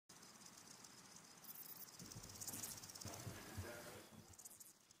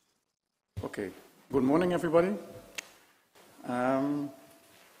Okay. Good morning, everybody.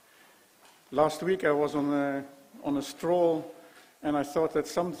 Last week I was on a stroll, and I thought that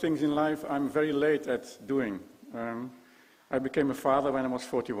some things in life I'm very late at doing. I became a father when I was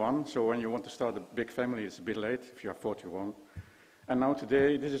 41, so when you want to start a big family, it's a bit late if you are 41. And now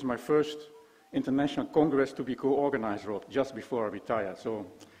today, this is my first international congress to be co-organizer of, just before I retire. So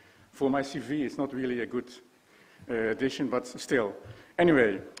for my CV, it's not really a good addition, but still.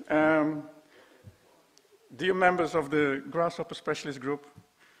 Anyway, dear members of the Grasshopper Specialist Group,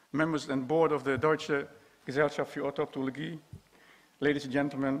 members and board of the Deutsche Gesellschaft für Orthoptologie, ladies and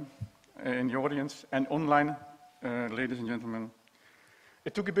gentlemen in the audience, and online, ladies and gentlemen.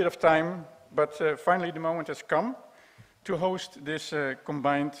 It took a bit of time, but finally the moment has come to host this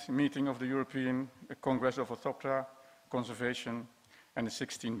combined meeting of the European Congress of Orthoptera Conservation and the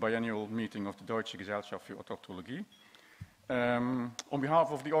 16th biennial meeting of the Deutsche Gesellschaft für Orthoptologie. On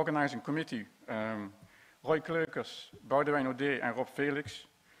behalf of the organizing committee, Roy Kleukers, Boudewijn Audet and Rob Felix,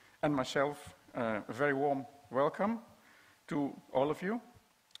 and myself, a very warm welcome to all of you.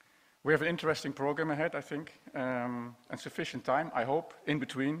 We have an interesting program ahead, I think, and sufficient time, I hope, in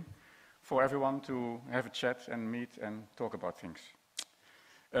between, for everyone to have a chat and meet and talk about things.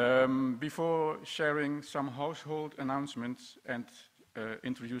 Before sharing some household announcements and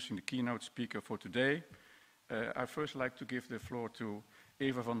introducing the keynote speaker for today, I'd first like to give the floor to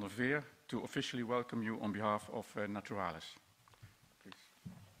Eva van der Veer to officially welcome you on behalf of Naturalis. Please.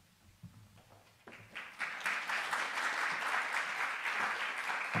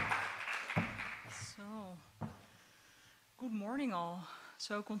 So, good morning all.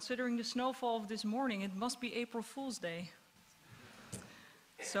 So considering the snowfall of this morning, it must be April Fool's Day.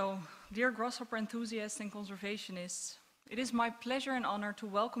 So, dear grasshopper enthusiasts and conservationists, it is my pleasure and honor to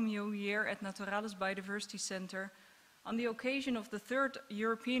welcome you here at Naturalis Biodiversity Center on the occasion of the 3rd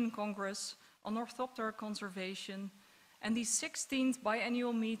European Congress on Orthoptera Conservation and the 16th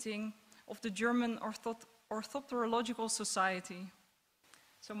biennial meeting of the German Orthopterological Society.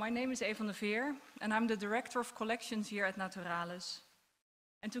 So my name is Eva van der Veer and I'm the Director of Collections here at Naturalis.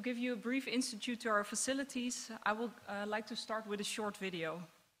 And to give you a brief institute to our facilities, I would like to start with a short video.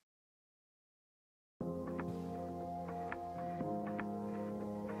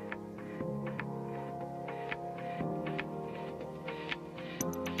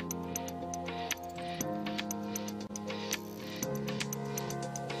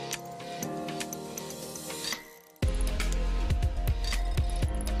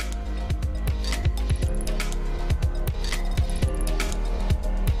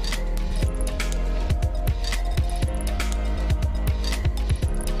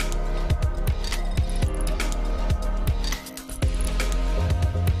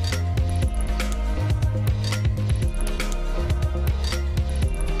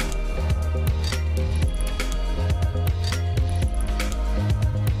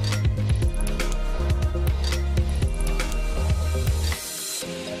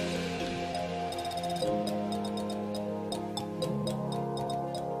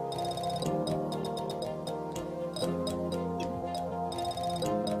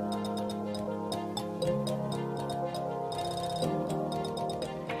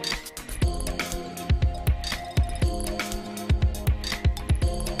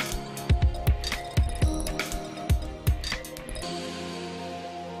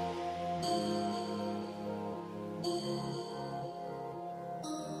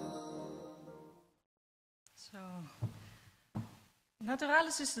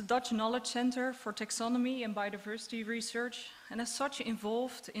 Naturalis is the Dutch Knowledge Center for Taxonomy and Biodiversity Research and as such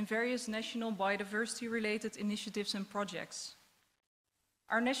involved in various national biodiversity-related initiatives and projects.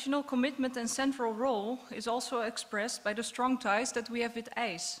 Our national commitment and central role is also expressed by the strong ties that we have with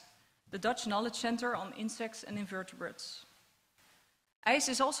IJs, the Dutch Knowledge Center on Insects and Invertebrates. IJs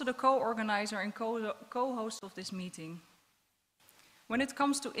is also the co-organizer and co-host of this meeting. When it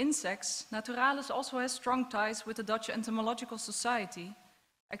comes to insects, Naturalis also has strong ties with the Dutch Entomological Society,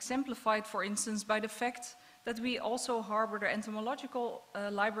 exemplified, for instance, by the fact that we also harbor the entomological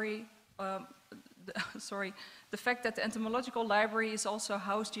library. The fact that the entomological library is also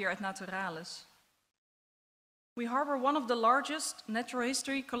housed here at Naturalis. We harbor one of the largest natural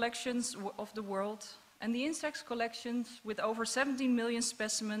history collections of the world, and the insects collection, with over 17 million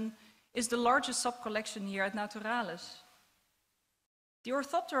specimens, is the largest sub-collection here at Naturalis. The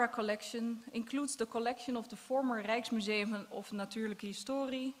Orthoptera collection includes the collection of the former Rijksmuseum of Natuurlijke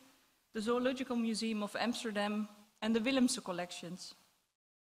Historie, the Zoological Museum of Amsterdam, and the Willemse collections.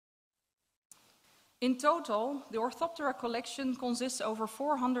 In total, the Orthoptera collection consists of over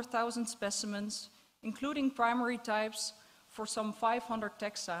 400,000 specimens, including primary types for some 500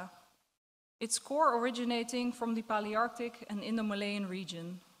 taxa. its core originating from the Palearctic and Indo-Malayan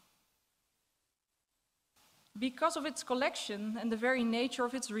region. Because of its collection and the very nature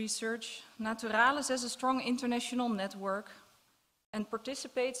of its research, Naturalis has a strong international network and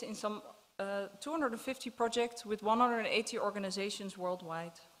participates in some 250 projects with 180 organizations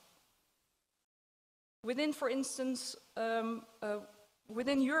worldwide. Within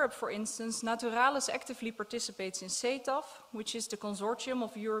Europe, for instance, Naturalis actively participates in CETAF, which is the consortium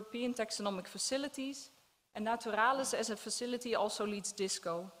of European taxonomic facilities, and Naturalis as a facility also leads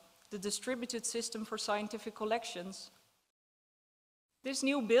DISCO, the distributed system for scientific collections. This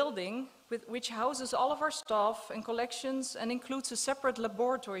new building, which houses all of our staff and collections and includes a separate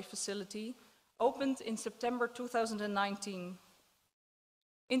laboratory facility, opened in September 2019.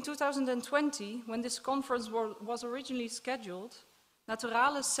 In 2020, when this conference was originally scheduled,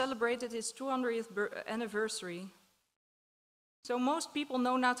 Naturalis celebrated its 200th anniversary. So most people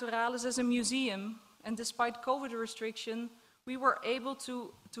know Naturalis as a museum, and despite COVID restriction, we were able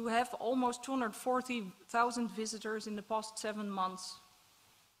to have almost 240,000 visitors in the past 7 months.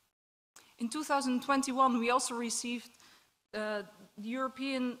 In 2021, we also received the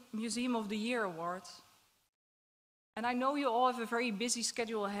European Museum of the Year Award. And I know you all have a very busy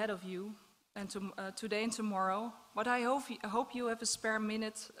schedule ahead of you, and today and tomorrow, but I hope you have a spare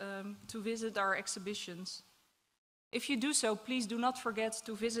minute to visit our exhibitions. If you do so, please do not forget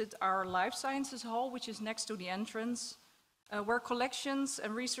to visit our Life Sciences Hall, which is next to the entrance, where collections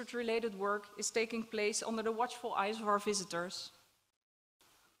and research-related work is taking place under the watchful eyes of our visitors.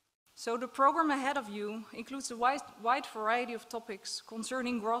 So the program ahead of you includes a wide variety of topics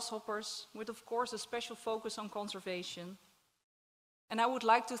concerning grasshoppers, with of course a special focus on conservation. And I would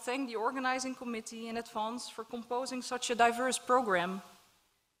like to thank the organizing committee in advance for composing such a diverse program.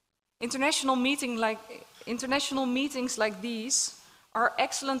 International meetings like these are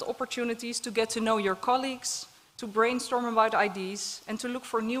excellent opportunities to get to know your colleagues, to brainstorm about ideas, and to look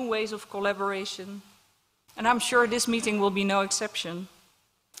for new ways of collaboration. And I'm sure this meeting will be no exception.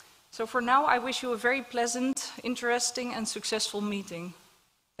 So for now, I wish you a very pleasant, interesting, and successful meeting.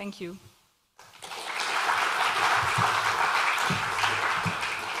 Thank you.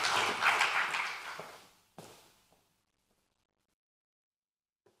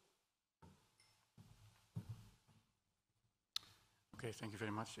 Okay, thank you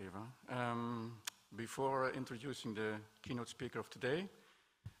very much, Eva. Before introducing the keynote speaker of today,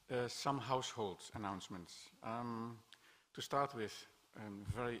 some household announcements. To start with,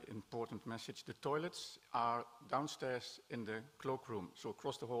 a very important message. The toilets are downstairs in the cloakroom, so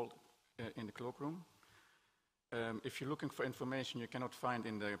across the hall in the cloakroom. If you're looking for information you cannot find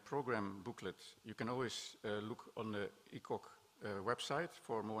in the program booklet, you can always look on the ECOC website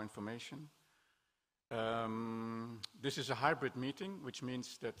for more information. This is a hybrid meeting, which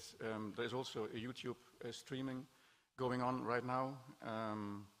means that there is also a YouTube streaming going on right now.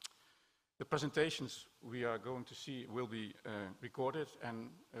 The presentations we are going to see will be recorded,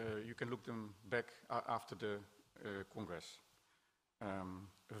 and you can look them back after the Congress. A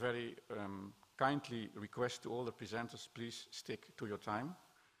very kindly request to all the presenters, please stick to your time,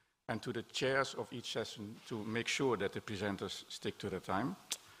 and to the chairs of each session to make sure that the presenters stick to their time.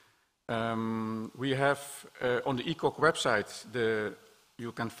 We have on the ECOC website,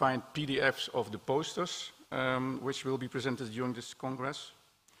 you can find PDFs of the posters which will be presented during this Congress.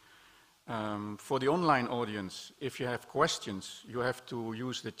 For the online audience, if you have questions, you have to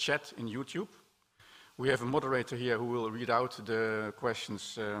use the chat in YouTube. We have a moderator here who will read out the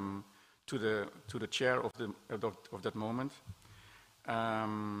questions to the chair of that moment.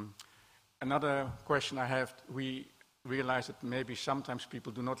 Another question I have, we realize that maybe sometimes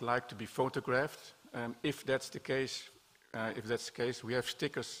people do not like to be photographed. If that's the case, we have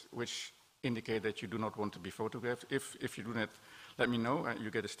stickers which indicate that you do not want to be photographed. If you do that, let me know, you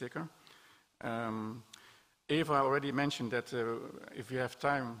get a sticker. Eva already mentioned that if you have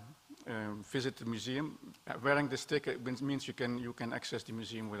time, visit the museum. Wearing the sticker means you can access the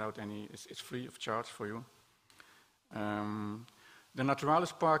museum without any, it's free of charge for you. The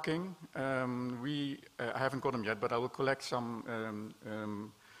Naturalis parking, I haven't got them yet, but I will collect some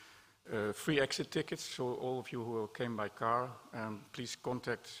free exit tickets. So all of you who came by car, please come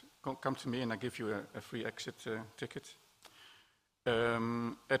to me and I give you a free exit ticket.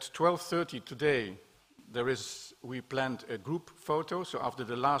 At 12:30 today, we planned a group photo. So after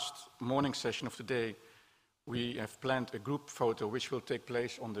the last morning session of the day, we have planned a group photo which will take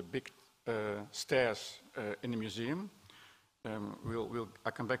place on the big stairs in the museum.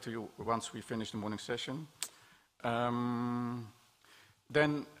 I'll come back to you once we finish the morning session.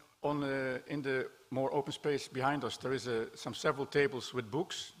 Then In the more open space behind us, there is several tables with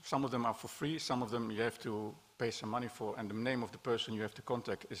books. Some of them are for free, some of them you have to pay some money for, and the name of the person you have to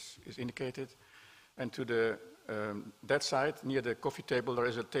contact is indicated. And to that side, near the coffee table, there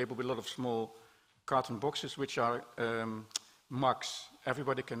is a table with a lot of small carton boxes, which are mugs.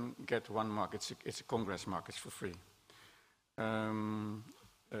 Everybody can get one mug. It's a Congress mug. It's for free. Then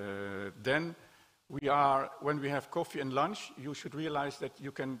when we have coffee and lunch, you should realize that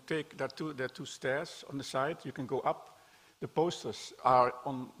you can take there are two stairs on the side. You can go up. The posters are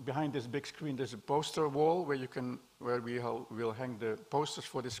behind this big screen. There's a poster wall where we will hang the posters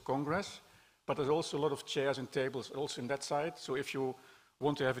for this Congress. But there's also a lot of chairs and tables also in that side. So if you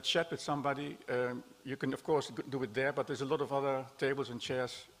want to have a chat with somebody, you can of course do it there. But there's a lot of other tables and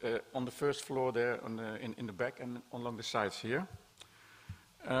chairs on the first floor there, in the back and along the sides here.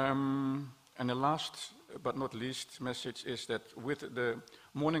 And the last but not least message is that with the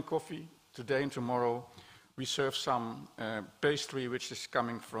morning coffee today and tomorrow, we serve some pastry which is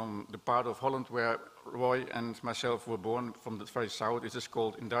coming from the part of Holland where Roy and myself were born, from the very south. It is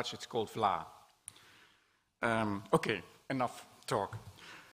called, in Dutch, it's called vla. Okay, enough talk.